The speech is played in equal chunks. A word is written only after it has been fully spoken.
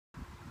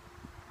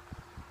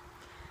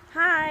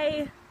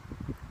Hi.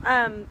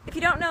 If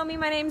you don't know me,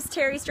 my name's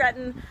Terri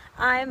Strutton.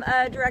 I'm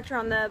a director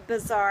on the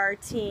Bazaar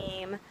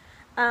team.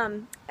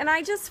 And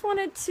I just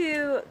wanted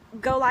to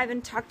go live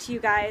and talk to you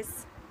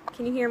guys.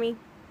 Can you hear me?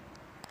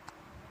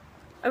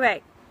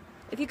 Okay.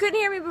 If you couldn't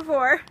hear me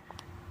before,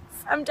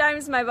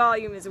 sometimes my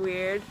volume is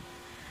weird.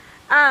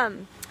 I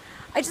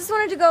just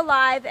wanted to go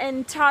live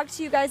and talk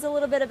to you guys a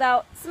little bit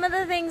about some of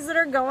the things that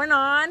are going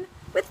on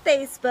with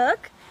Facebook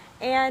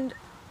and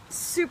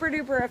super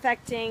duper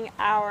affecting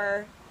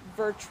our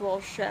virtual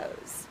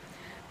shows.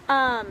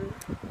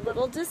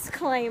 Little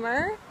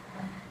disclaimer,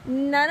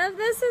 none of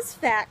this is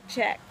fact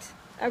checked,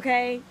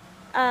 okay?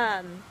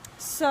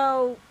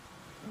 So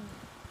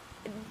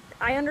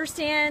I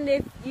understand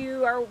if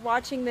you are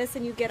watching this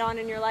and you get on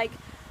and you're like,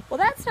 well,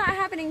 that's not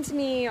happening to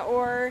me,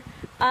 or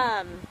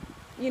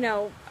you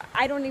know,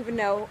 I don't even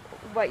know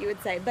what you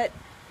would say, but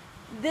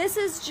this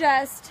is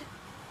just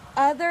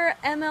other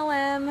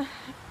MLM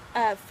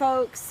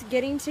folks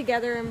getting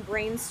together and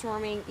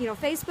brainstorming. You know,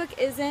 Facebook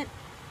isn't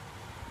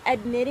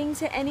admitting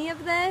to any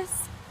of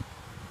this.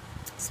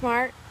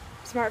 Smart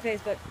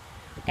Facebook.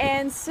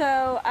 And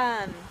so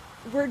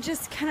we're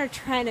just kind of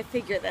trying to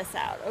figure this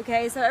out,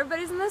 okay? So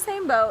everybody's in the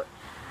same boat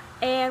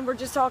and we're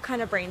just all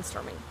kind of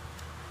brainstorming.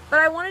 But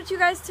I wanted you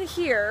guys to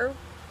hear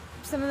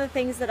some of the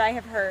things that I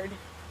have heard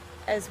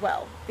as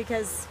well,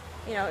 because,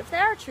 you know, if they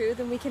are true,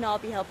 then we can all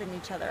be helping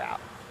each other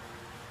out.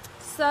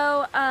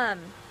 So,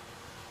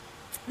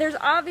 there's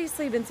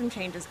obviously been some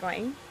changes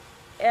going.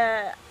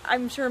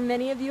 I'm sure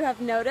many of you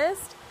have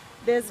noticed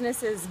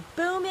business is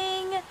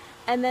booming,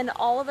 and then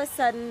all of a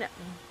sudden,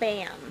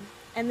 bam.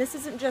 And this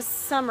isn't just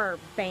summer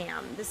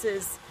bam. This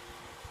is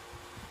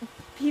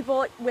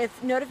people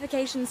with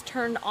notifications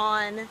turned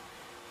on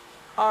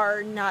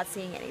are not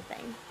seeing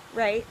anything,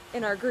 right?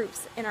 In our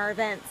groups, in our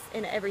events,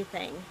 in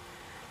everything.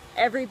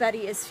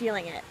 Everybody is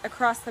feeling it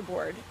across the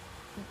board.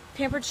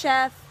 Pampered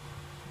Chef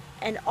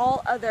and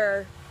all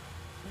other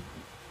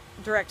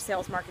direct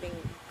sales marketing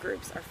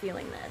groups are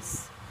feeling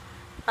this.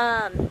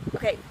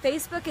 Okay,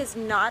 Facebook is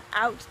not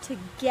out to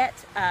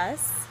get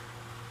us,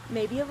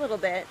 maybe a little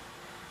bit,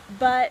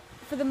 but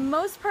for the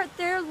most part,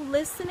 they're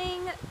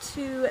listening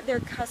to their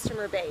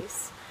customer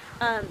base.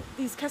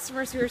 These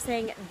customers who are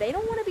saying they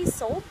don't want to be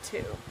sold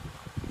to.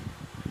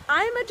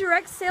 I'm a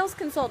direct sales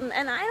consultant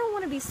and I don't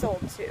want to be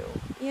sold to,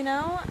 you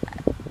know?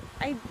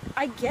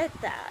 I get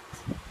that.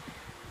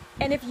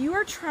 And if you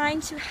are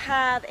trying to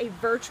have a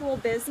virtual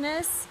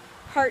business,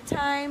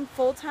 part-time,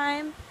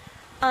 full-time,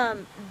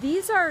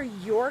 these are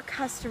your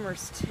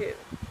customers too.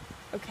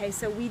 Okay,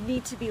 so we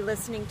need to be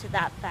listening to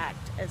that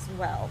fact as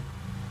well.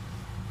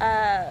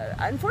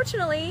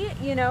 Unfortunately,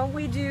 you know,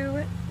 we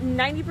do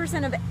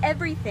 90% of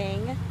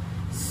everything,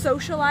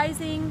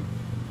 socializing,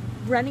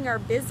 running our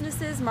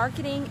businesses,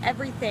 marketing,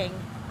 everything,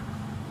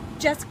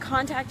 just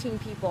contacting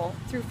people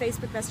through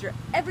Facebook Messenger.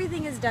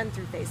 Everything is done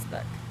through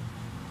Facebook.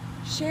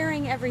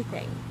 Sharing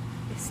everything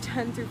is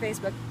done through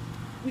Facebook.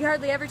 We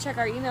hardly ever check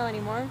our email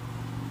anymore.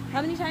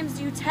 How many times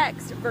do you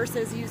text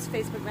versus use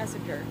Facebook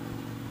Messenger?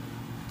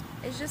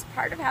 It's just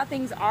part of how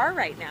things are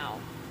right now.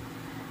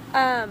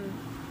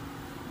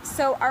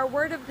 So our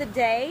word of the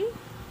day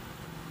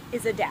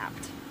is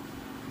adapt.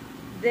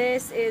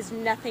 This is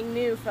nothing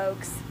new,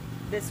 folks,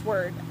 this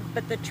word,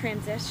 but the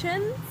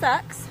transition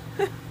sucks.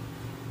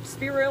 Just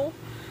be real.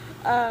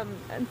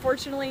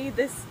 Unfortunately,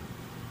 this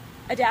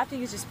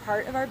adapting is just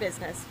part of our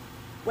business.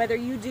 Whether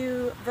you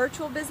do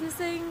virtual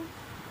businessing,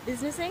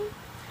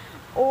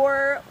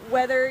 or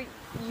whether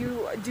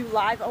you do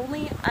live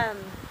only,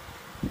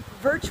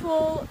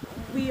 virtual,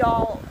 we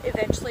all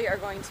eventually are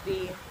going to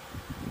be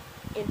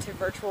into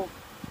virtual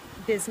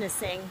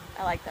businessing.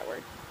 I like that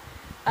word.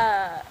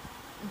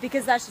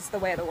 Because that's just the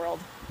way of the world.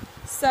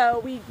 So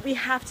we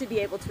have to be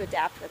able to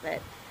adapt with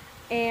it.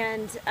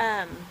 And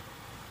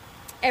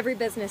every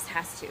business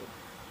has to.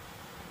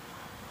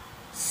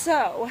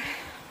 So,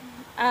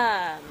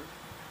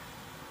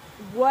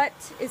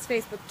 what is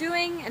Facebook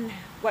doing and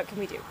what can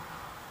we do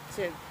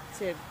to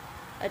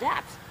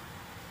adapt?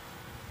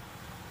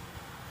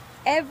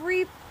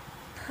 Every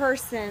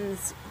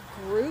person's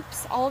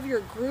groups, all of your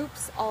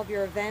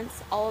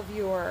events, all of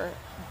your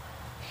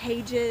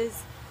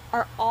pages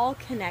are all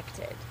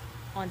connected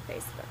on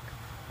Facebook,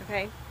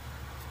 okay?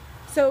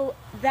 So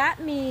that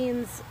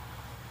means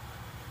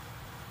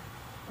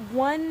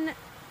one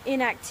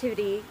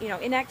inactivity, you know,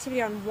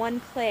 inactivity on one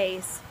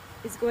place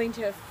is going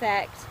to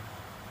affect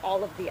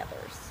all of the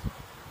others.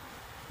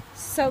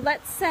 So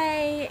let's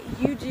say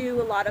you do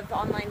a lot of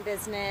online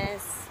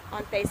business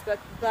on Facebook,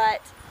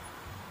 but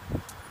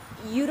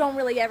you don't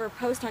really ever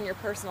post on your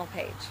personal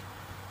page.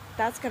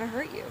 That's going to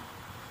hurt you.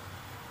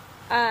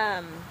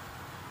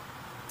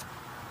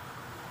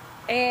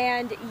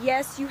 And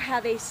yes, you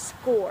have a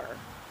score.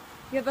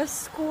 You have a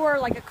score,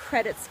 like a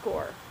credit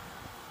score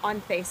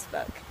on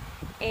Facebook.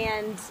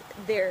 And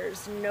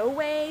there's no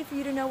way for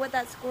you to know what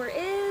that score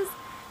is,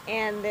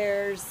 and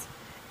there's,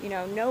 you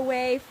know, no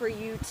way for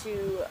you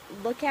to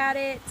look at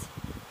it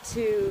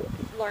to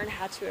learn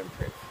how to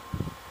improve.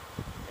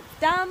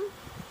 It's dumb,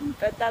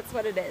 but that's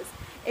what it is.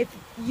 If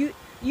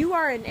you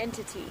are an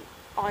entity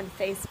on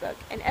Facebook,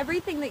 and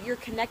everything that you're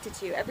connected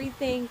to,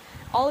 everything,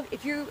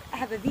 if you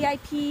have a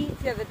VIP,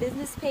 if you have a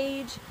business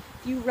page,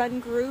 if you run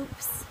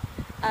groups,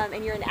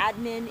 and you're an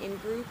admin in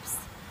groups,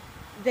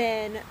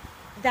 then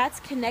that's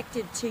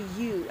connected to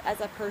you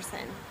as a person.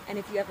 And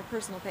if you have a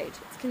personal page,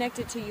 it's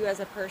connected to you as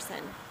a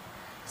person.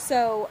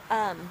 So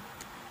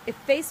if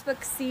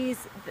Facebook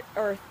sees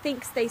or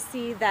thinks they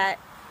see that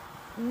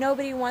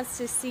nobody wants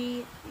to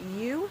see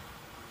you,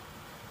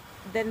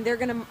 then they're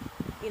gonna,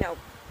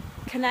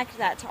 connect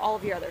that to all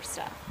of your other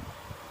stuff.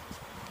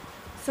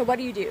 So what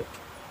do?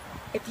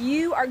 If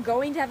you are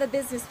going to have a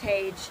business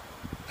page,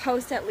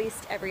 post at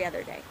least every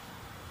other day.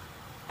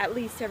 At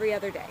least every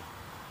other day.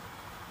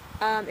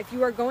 If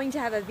you are going to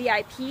have a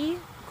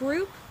VIP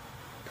group,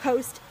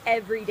 post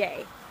every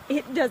day.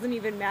 It doesn't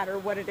even matter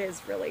what it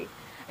is, really.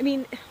 I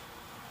mean,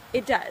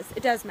 it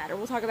does matter.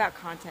 We'll talk about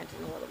content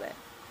in a little bit.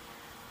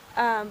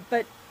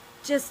 But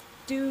just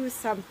do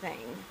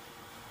something.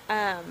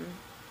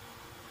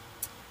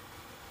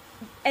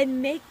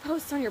 And make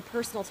posts on your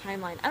personal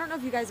timeline. I don't know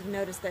if you guys have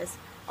noticed this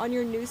on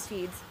your news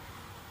feeds.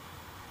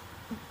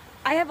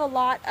 I have a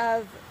lot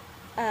of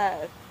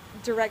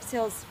direct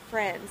sales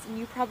friends, and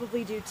you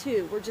probably do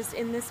too. We're just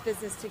in this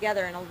business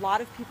together, and a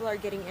lot of people are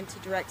getting into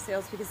direct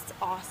sales because it's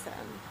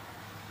awesome.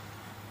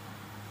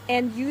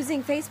 And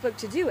using Facebook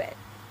to do it.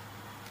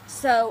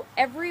 So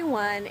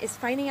everyone is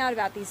finding out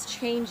about these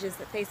changes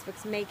that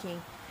Facebook's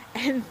making,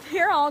 and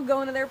they're all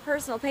going to their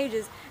personal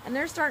pages, and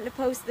they're starting to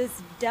post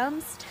this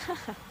dumb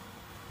stuff.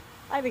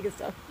 I think it's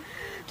dumb.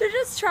 To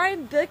just try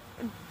and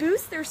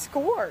boost their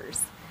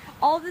scores.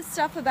 All this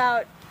stuff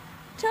about,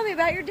 tell me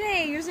about your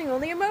day using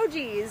only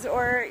emojis,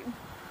 or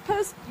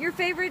post your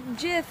favorite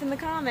GIF in the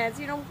comments,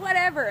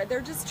 whatever.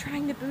 They're just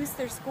trying to boost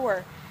their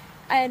score.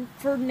 And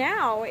for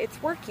now,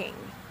 it's working.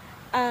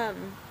 But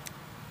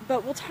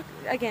we'll talk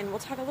a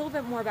little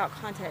bit more about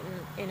content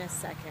in a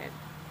second.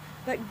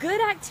 But good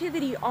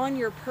activity on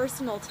your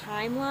personal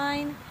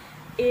timeline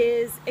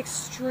is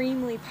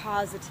extremely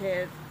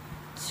positive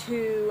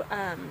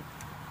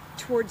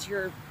towards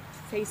your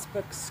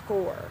Facebook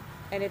score,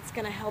 and it's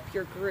going to help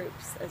your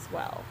groups as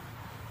well,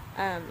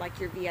 like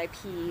your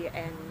VIP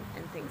and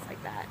things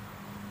like that.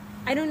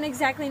 I don't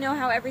exactly know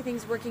how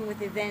everything's working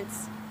with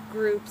events,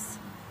 groups,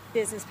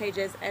 business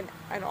pages, and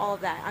all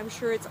of that. I'm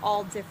sure it's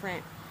all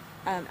different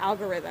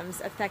algorithms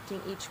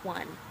affecting each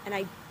one,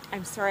 and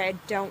I'm sorry, I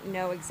don't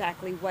know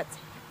exactly what's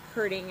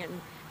hurting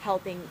and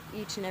helping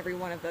each and every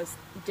one of those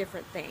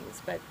different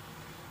things, but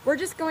we're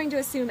just going to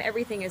assume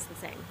everything is the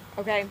same,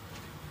 okay?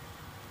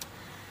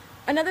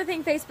 Another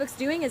thing Facebook's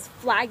doing is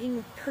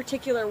flagging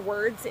particular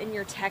words in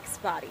your text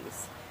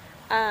bodies.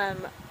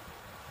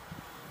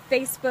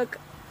 Non-Facebook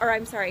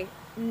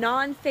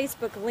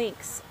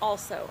links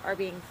also are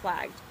being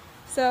flagged.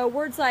 So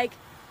words like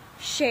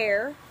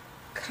share,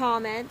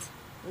 comment,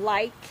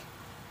 like,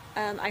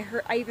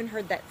 I even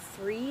heard that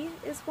free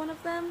is one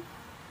of them.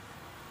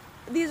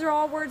 These are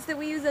all words that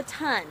we use a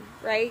ton,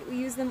 right? We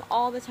use them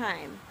all the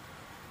time.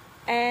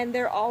 And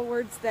they're all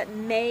words that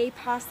may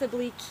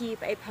possibly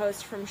keep a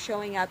post from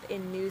showing up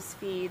in news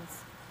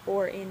feeds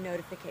or in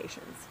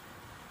notifications.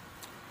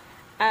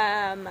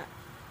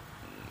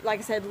 Like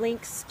I said,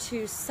 links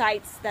to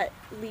sites that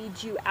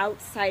lead you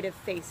outside of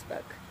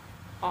Facebook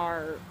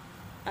are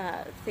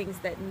things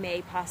that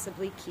may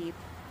possibly keep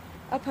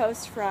a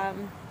post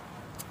from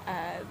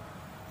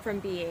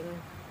being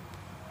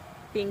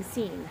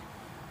seen.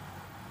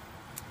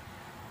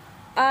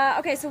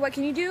 Okay, so what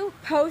can you do?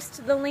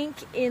 Post the link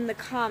in the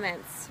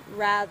comments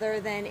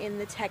rather than in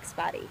the text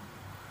body.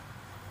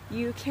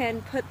 You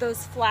can put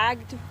those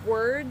flagged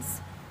words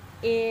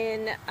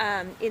in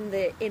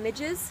the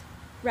images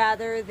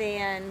rather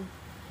than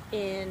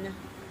in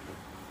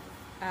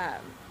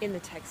the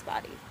text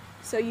body.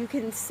 So you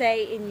can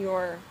say in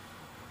your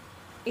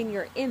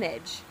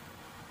image,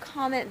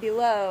 comment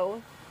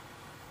below,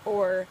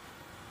 or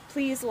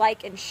please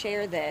like and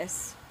share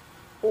this,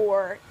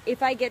 or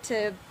if I get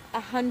to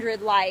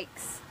 100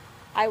 likes,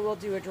 I will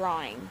do a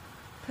drawing.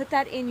 Put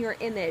that in your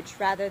image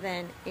rather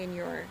than in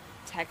your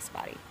text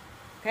body,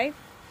 okay?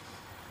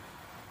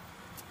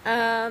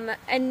 And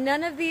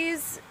none of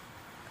these,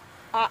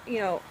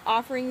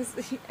 offerings,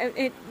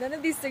 none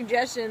of these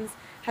suggestions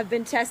have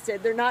been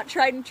tested. They're not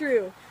tried and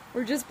true.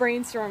 We're just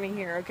brainstorming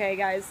here, okay,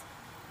 guys?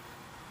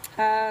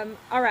 All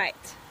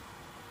right.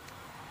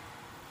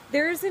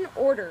 There's an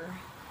order,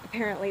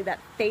 apparently, that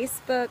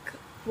Facebook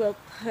will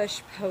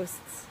push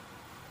posts,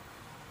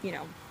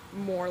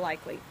 more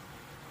likely.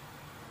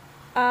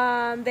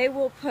 They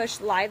will push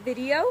live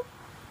video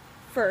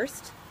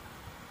first.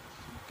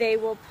 They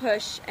will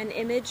push an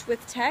image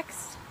with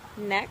text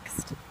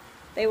next.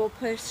 They will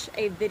push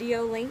a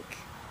video link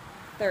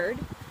third.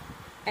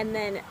 And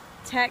then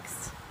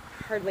text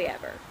hardly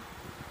ever.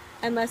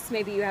 Unless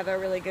maybe you have a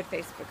really good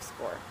Facebook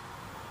score.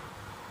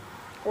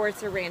 Or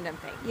it's a random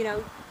thing.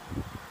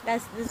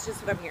 This is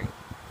just what I'm hearing.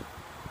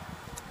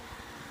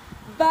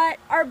 But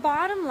our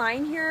bottom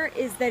line here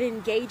is that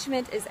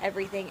engagement is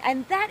everything,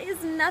 and that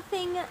is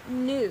nothing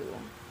new.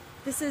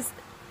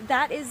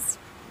 That is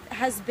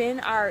has been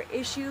our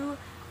issue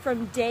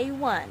from day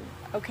one,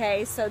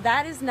 okay? So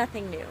that is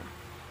nothing new.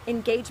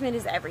 Engagement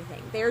is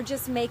everything. They're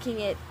just making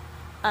it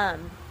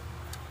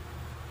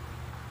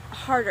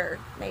harder,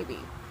 maybe,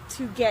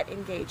 to get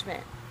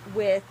engagement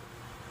with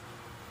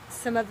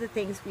some of the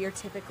things we are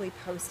typically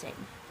posting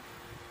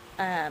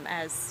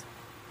as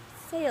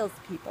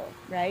salespeople,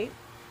 right?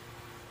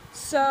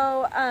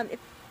 So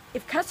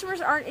if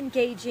customers aren't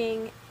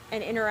engaging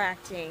and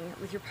interacting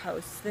with your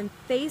posts, then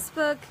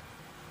Facebook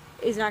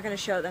is not going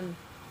to show them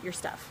your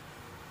stuff.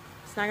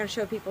 It's not going to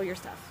show people your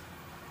stuff.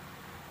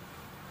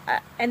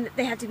 And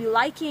they have to be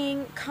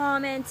liking,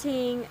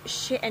 commenting,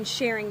 and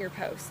sharing your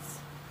posts.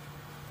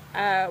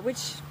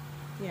 Which,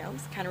 you know,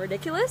 is kind of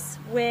ridiculous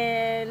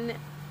when,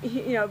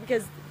 you know,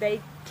 because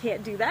they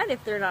can't do that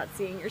if they're not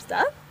seeing your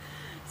stuff.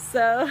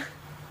 So,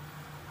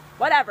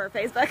 whatever,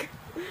 Facebook.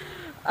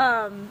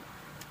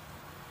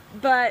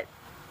 But,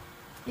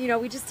 you know,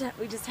 we just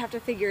have to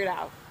figure it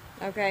out,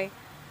 okay?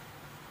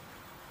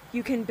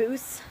 You can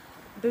boost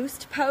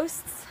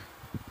posts.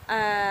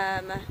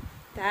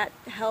 That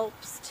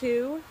helps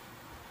too.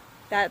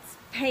 That's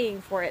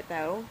paying for it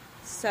though.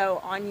 So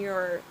on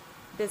your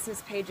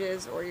business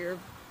pages or your,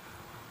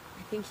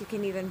 I think you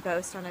can even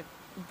boost on a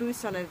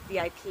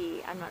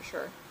VIP, I'm not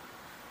sure.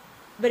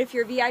 But if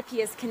your VIP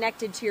is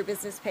connected to your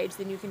business page,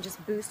 then you can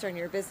just boost on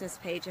your business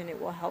page and it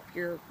will help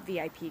your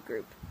VIP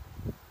group.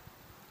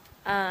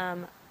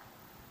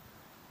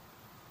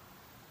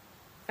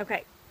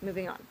 Okay,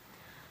 moving on.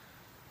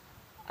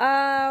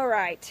 All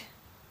right,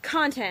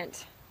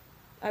 content.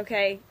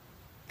 Okay,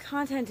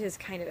 content is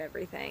kind of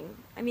everything.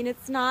 I mean,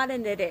 it's not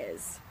and it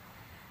is.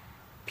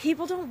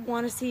 People don't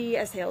want to see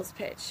a sales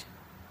pitch.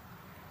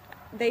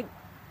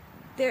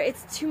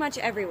 It's too much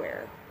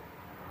everywhere.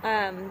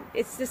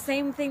 It's the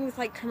same thing with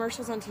like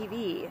commercials on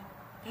TV.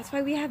 That's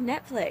why we have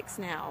Netflix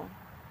now.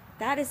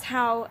 That is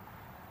how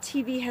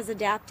TV has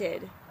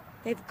adapted.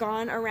 They've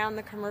gone around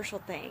the commercial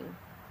thing.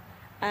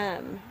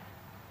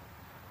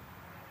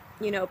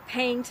 You know,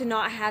 paying to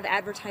not have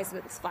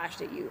advertisements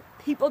flashed at you.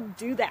 People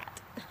do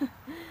that.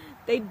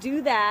 They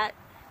do that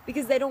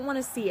because they don't want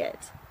to see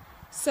it.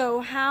 So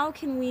how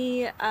can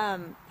we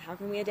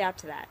adapt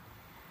to that?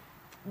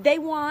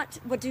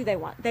 What do they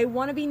want? They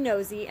want to be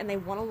nosy and they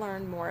want to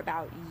learn more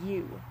about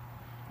you.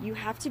 You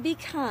have to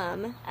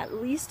become, at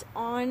least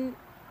on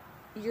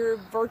your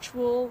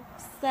virtual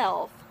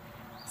self,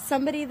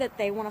 somebody that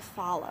they want to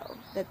follow,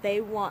 that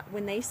they want,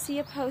 when they see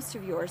a post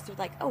of yours, they're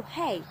like, oh,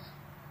 hey,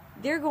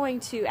 they're going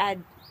to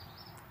add,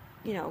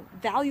 you know,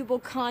 valuable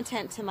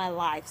content to my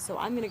life, so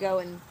I'm going to go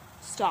and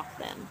stalk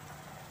them.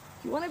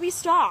 If you want to be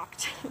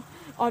stalked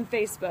on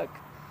Facebook,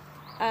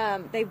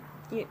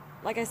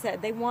 like I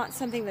said, they want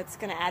something that's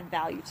going to add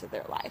value to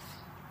their life.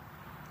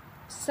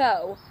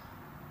 So,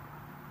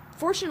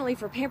 fortunately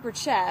for Pampered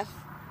Chef,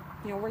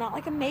 you know, we're not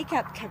like a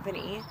makeup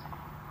company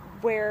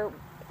where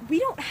we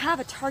don't have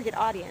a target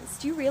audience.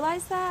 Do you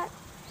realize that?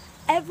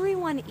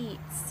 Everyone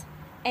eats.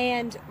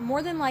 And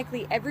more than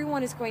likely,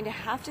 everyone is going to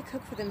have to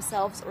cook for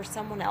themselves or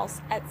someone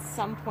else at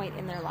some point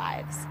in their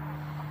lives.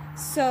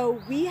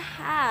 So we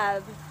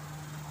have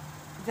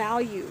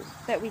value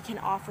that we can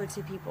offer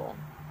to people.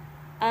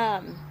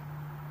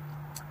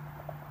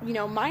 You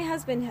know, my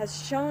husband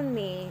has shown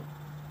me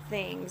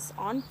things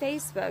on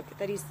Facebook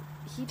that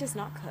he does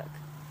not cook.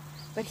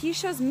 But he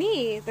shows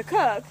me, the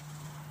cook,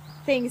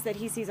 things that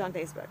he sees on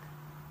Facebook.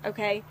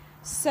 Okay?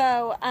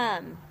 So,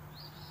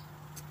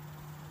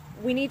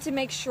 we need to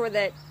make sure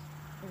that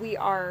we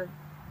are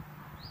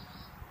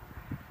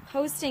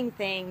posting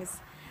things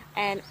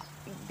and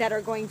that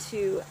are going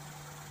to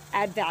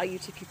add value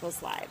to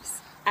people's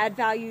lives. Add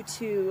value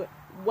to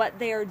what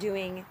they are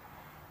doing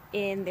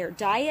in their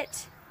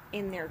diet,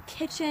 in their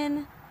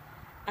kitchen,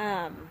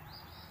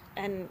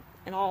 and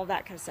all of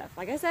that kind of stuff.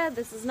 Like I said,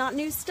 this is not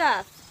new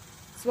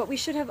stuff. It's what we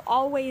should have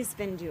always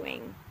been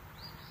doing.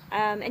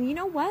 And you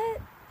know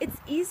what? It's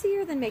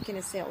easier than making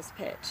a sales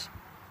pitch.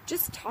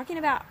 Just talking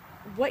about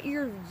what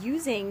you're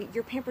using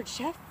your Pampered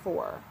Chef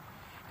for.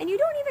 And you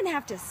don't even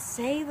have to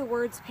say the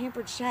words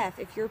Pampered Chef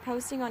if you're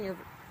posting on your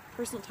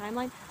personal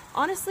timeline.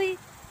 Honestly,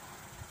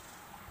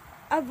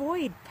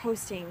 avoid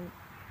posting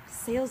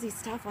salesy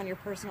stuff on your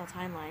personal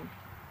timeline.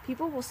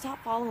 People will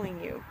stop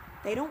following you.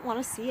 They don't want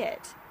to see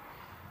it.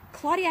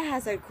 Claudia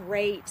has a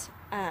great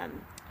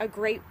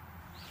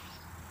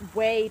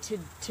way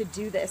to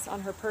do this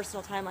on her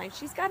personal timeline.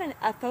 She's got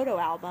a photo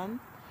album.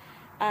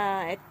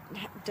 It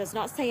does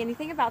not say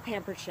anything about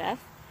Pampered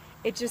Chef.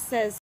 It just says